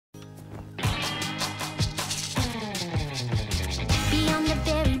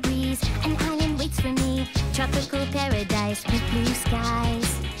tropical paradise with blue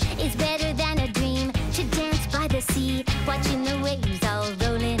skies. It's better than a dream to dance by the sea, watching the waves all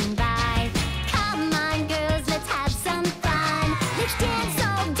rolling by. Come on, girls, let's have some fun. Let's dance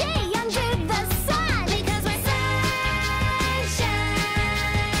all day under the sun, because we're sunshine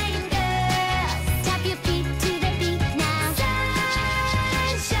girls. Tap your feet to the beat now.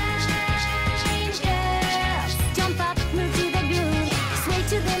 Sunshine girls. Jump up, move to the groove, sway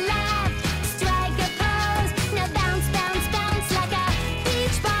to the left, strike a pose. Now bounce, bounce, bounce like a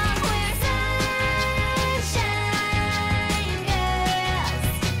beach ball. We're sunshine girls.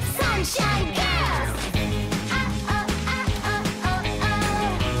 Sunshine girls. Oh, oh, oh, oh, oh, oh.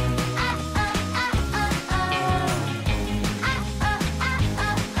 Oh, oh, oh, oh, oh. Oh, oh,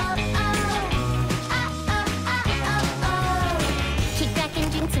 oh, oh, oh, oh. Kick back and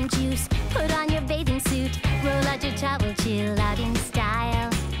drink some juice. Put on your bathing suit. Roll out your towel, chill out in style.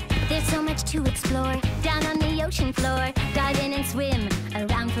 There's so much to explore down on the ocean floor. Dive in and swim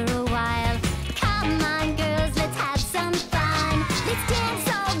around for a while. Come on, girls, let's have some fun. Let's dance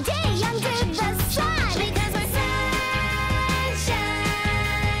all day under the sun, because we're sunshine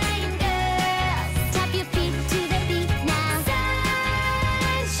girls. Tap your feet to the beat now.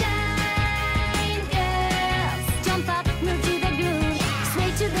 Sunshine girls. Jump up, move to the groove,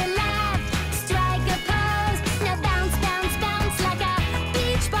 sway to the left, strike a pose. Now bounce, bounce, bounce like a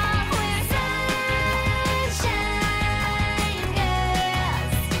beach ball. We're sunshine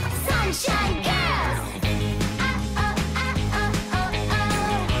girls. Sunshine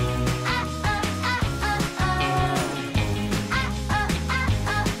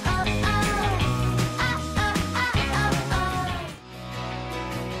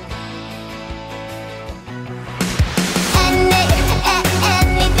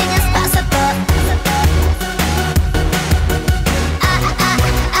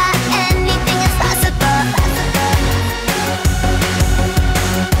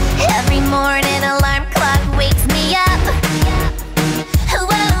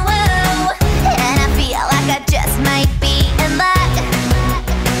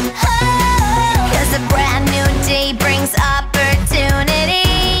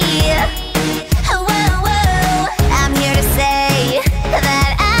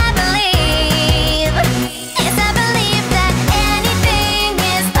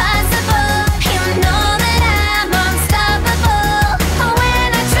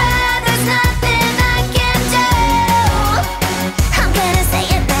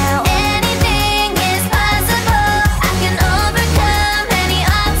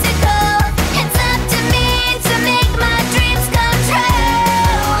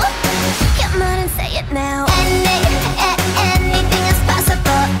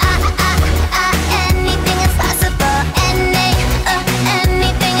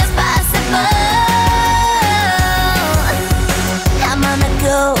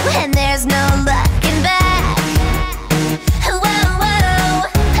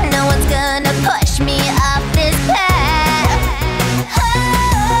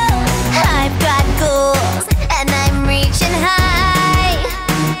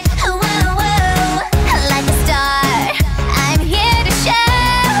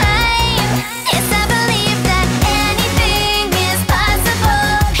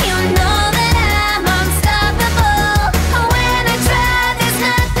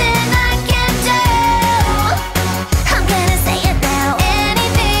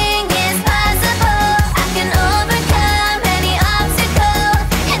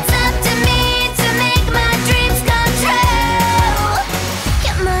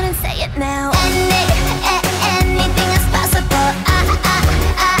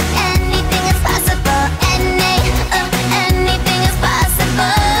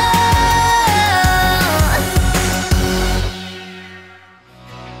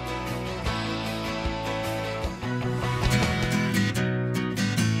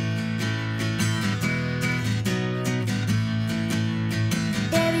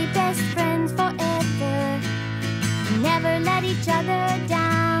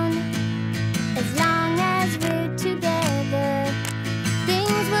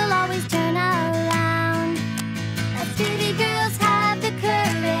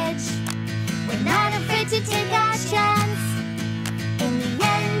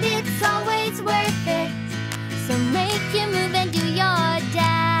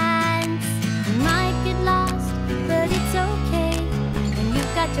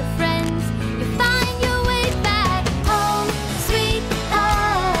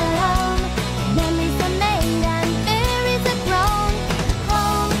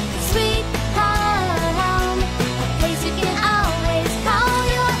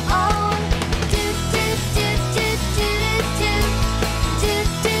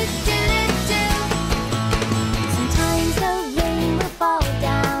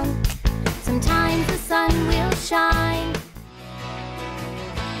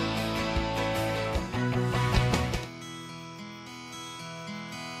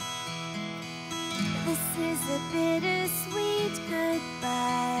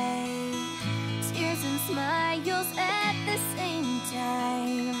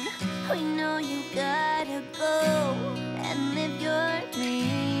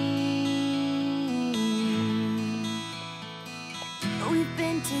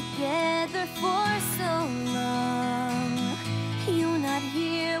been together for so long. You not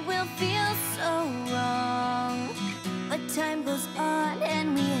here will feel so wrong. But time goes on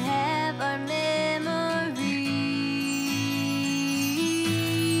and we have our memories.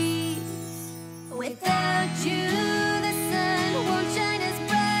 Without you, the sun won't shine as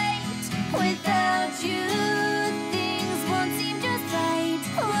bright. Without you, things won't seem just right.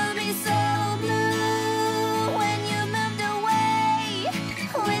 We'll be so blue when you moved away.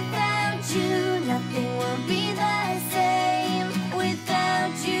 Without you, nothing will be the same.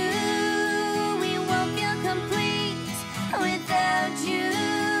 Without you, we won't feel complete. Without you,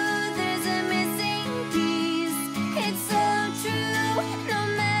 there's a missing piece. It's so true, no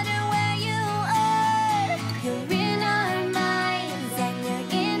matter where you are. You're in our minds and you're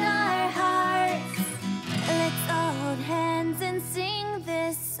in our hearts. Let's all hold hands and sing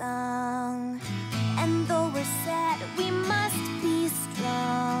this song. And though we're sad, we must be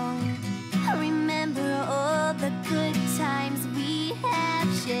strong. Remember all the good times we have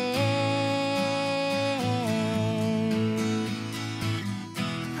shared.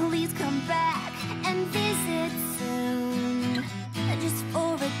 Please come back and visit soon, just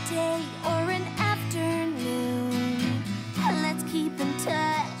for a day or an afternoon. Let's keep in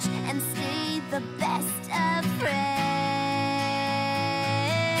touch and stay the best of friends.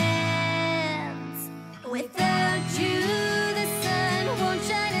 Without you, the sun won't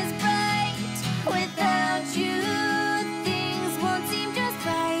shine as bright. Without you, things won't seem just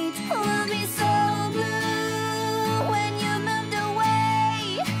right. We'll be so blue when you moved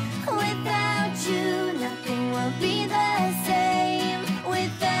away. Without you, nothing will be the same.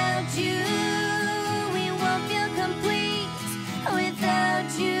 Without you, we won't feel complete. Without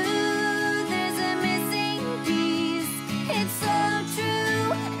you, there's a missing piece. It's so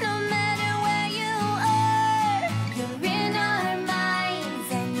true, no matter where you are. You're in our minds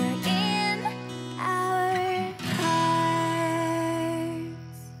and you're in our hearts.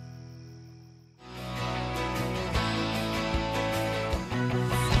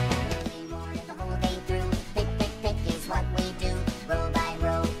 The whole day through, pick, pick, pick is what we do. Row by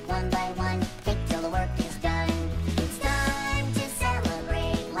row, one by one, pick till the work is done. It's time to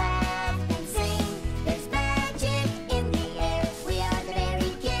celebrate, laugh and sing. There's magic in the air. We are the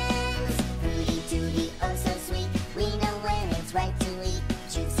Berry Kids. Fruity, tooty, oh so sweet. We know when it's right to eat.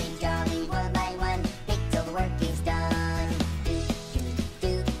 Choosing jolly one by one, pick till the work is done. Do, do,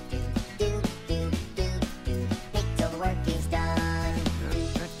 do, do, do, do, do, do. Pick till the work is done.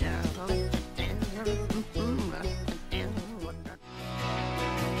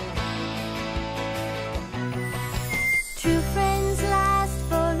 True friends last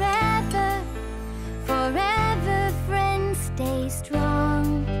forever. Forever friends stay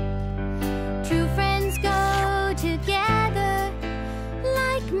strong. True friends go together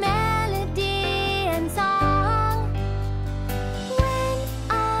like melody and song. When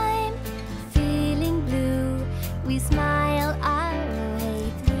I'm feeling blue, we smile our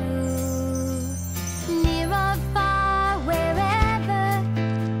way through. Near or far, wherever,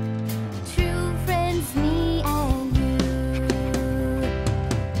 true friends, me and you.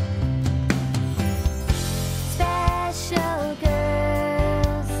 Special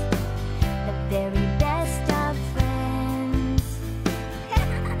girls, the very best of friends.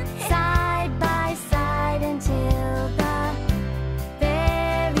 Side by side until the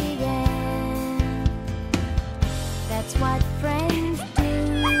very end. That's what friends do.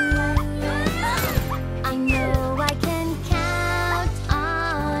 I know I can count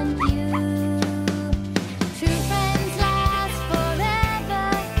on you. True friends last forever.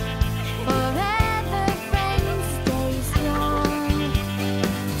 Forever friends stay strong.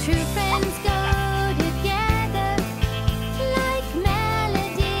 True friends go together like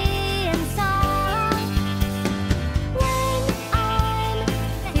melody and song. When I'm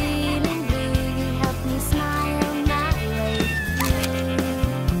feeling blue, you help me smile my way through.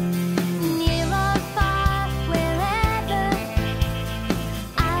 Near or far, wherever,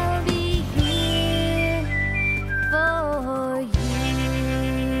 I'll be here for you.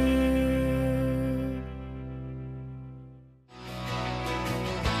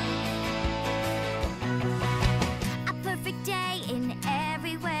 A perfect day in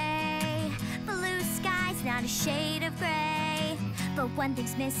every way. Blue skies, not a shade of gray. But one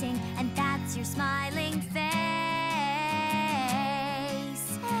thing's missing, and that's your smiling face.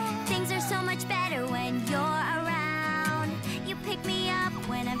 Things are so much better when you're around. You pick me up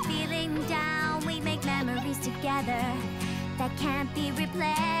when I'm feeling down. We make memories together that can't be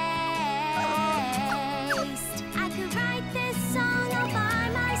replaced. I could write this song all by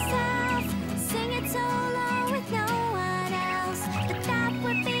myself, sing it solo with no one else, but that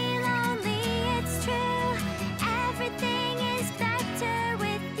would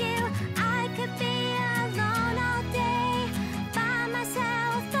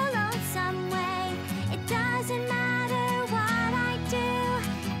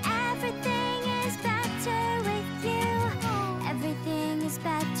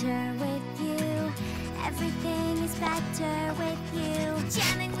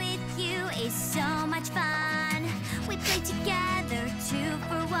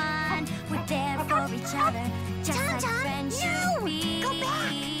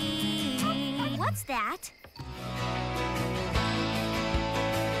fix that.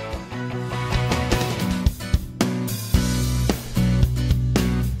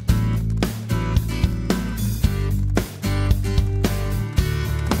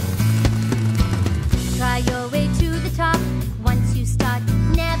 Try your way to the top. Once you start,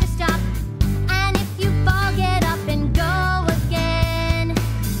 never stop. And if you fall, get up and go again.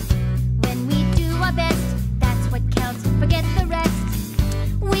 When we do our best, that's what counts. Forget the rest.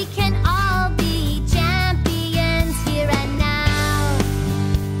 We can all be champions here and now.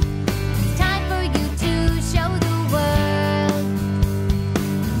 It's time for you to show the world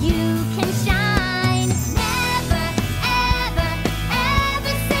you can shine. Never, ever,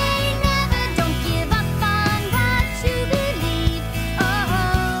 ever say never. Don't give up on what you believe.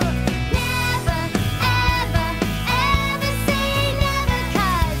 Oh, never, ever, ever say never.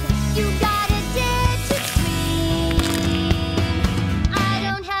 'Cause you gotta dare to dream. I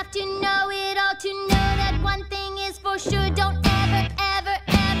don't have to know it all to know that one thing is for sure. Don't ever, ever,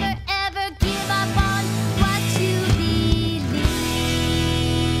 ever, ever give up on what you believe.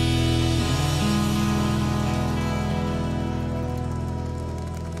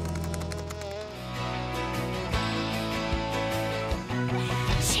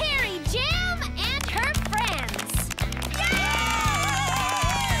 Cherry Jam and her friends.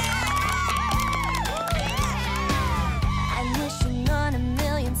 I'm wishing on a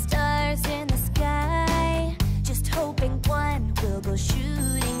million stars in the sky, just hoping one will go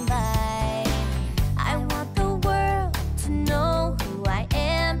shooting by. I want the world to know who I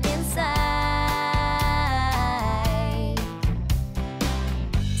am inside.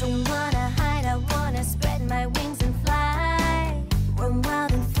 Don't wanna hide, I wanna spread my wings and fly. Roam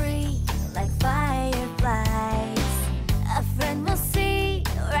wild and free like fireflies. A friend will see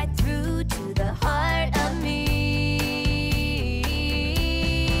right through to the heart of me.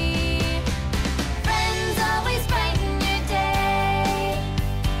 Friends always brighten your day.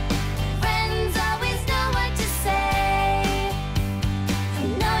 Friends always know what to say. You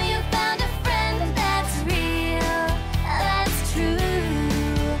know you found a friend that's real, that's true.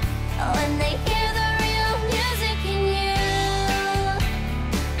 When they hear the real music in you,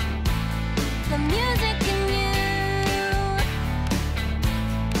 the music in you.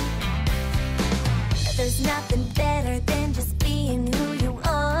 There's nothing better than just being who you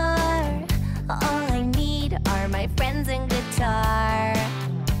are. All I need are my friends and guitar.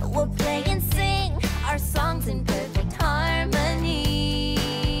 We'll play and sing our songs in perfect harmony.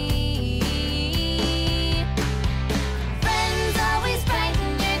 Friends always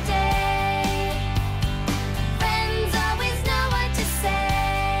brighten your day. Friends always know what to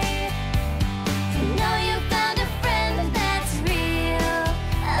say. You know you found a friend that's real,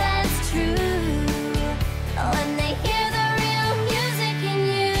 that's true. When they hear the real music in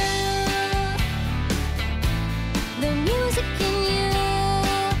you, the music in you.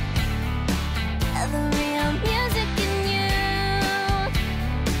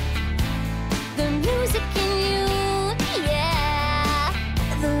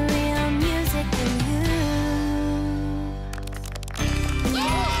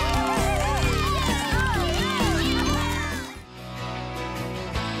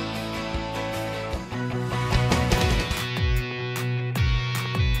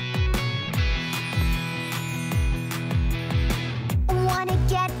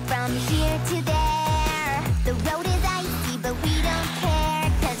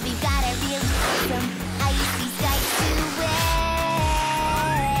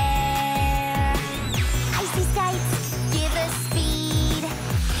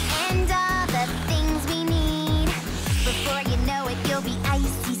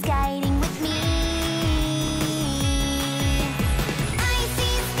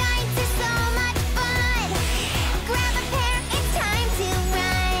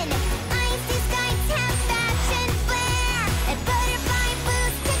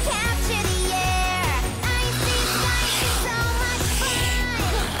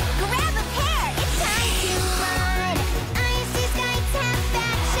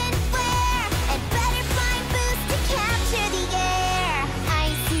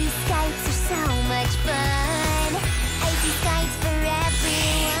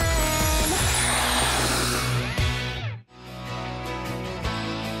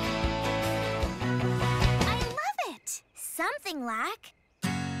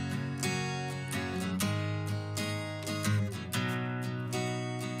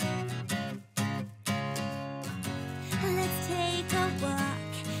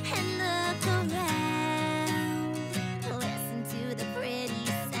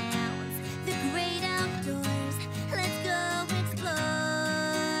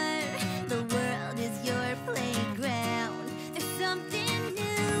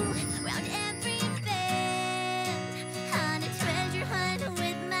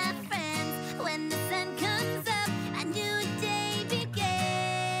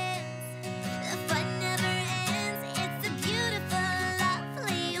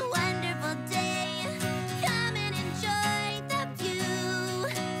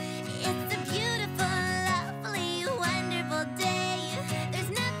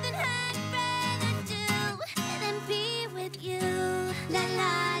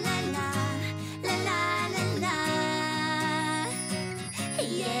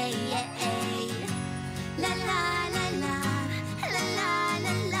 La la la la, la la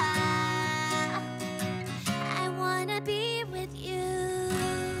la la. I wanna be with you.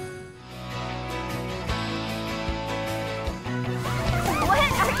 What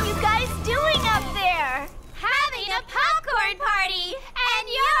are you guys doing up there? Having a popcorn party, and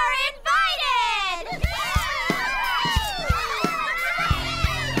you're invited!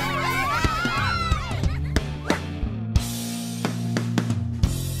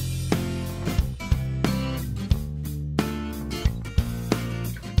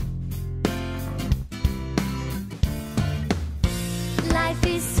 Life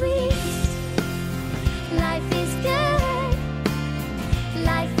is sweet. Life is good.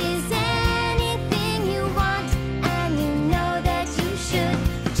 Life is anything you want, and you know that you should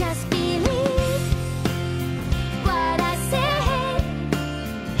just believe what I say.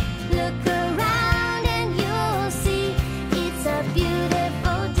 Look around and you'll see it's a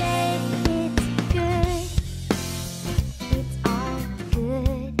beautiful day. It's good. It's all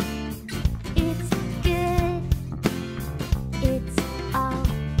good. It's good. It's all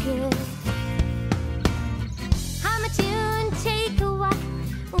good. Hum a tune, take a walk,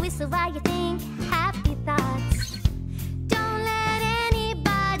 whistle while you think happy thoughts. Don't let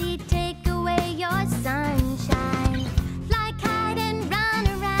anybody take away your sunshine. Fly kite and run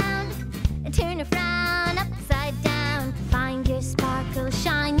around, turn a frown upside down. Find your sparkle,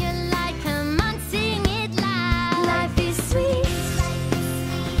 shine your light, come on, sing it loud. Life is sweet.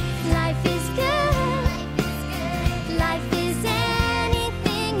 Life is good. Life is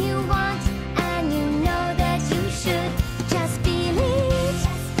anything you want, and you know that you should just believe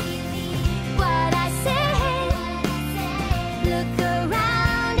what I say. Look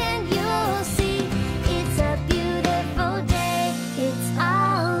around and you'll see it's a beautiful day. It's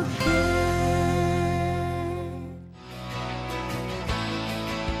all good.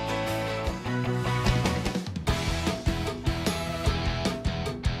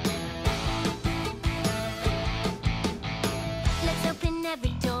 Let's open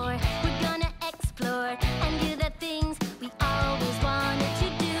every door. We're gonna explore and do the things we always wanted to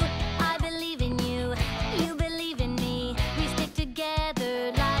do. I believe in you, you believe in me. We stick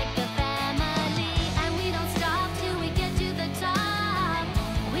together like a family, and we don't stop till we get to the top.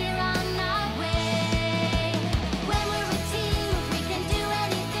 We're on our way. When we're a team, we can do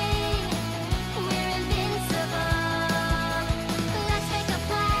anything. We're invincible. Let's make a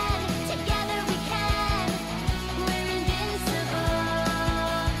plan. Together we can. We're invincible.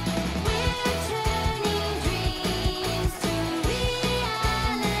 We're turning dreams to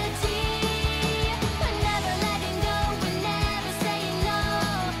reality. We're never letting go. We're never saying no.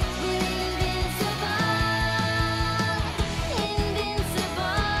 We're invincible.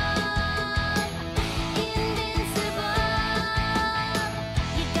 Invincible. Invincible.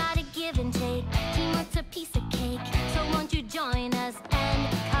 You gotta give and take. Teamwork's a piece of cake. So won't you join us and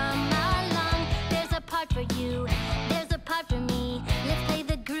come along? There's a part for you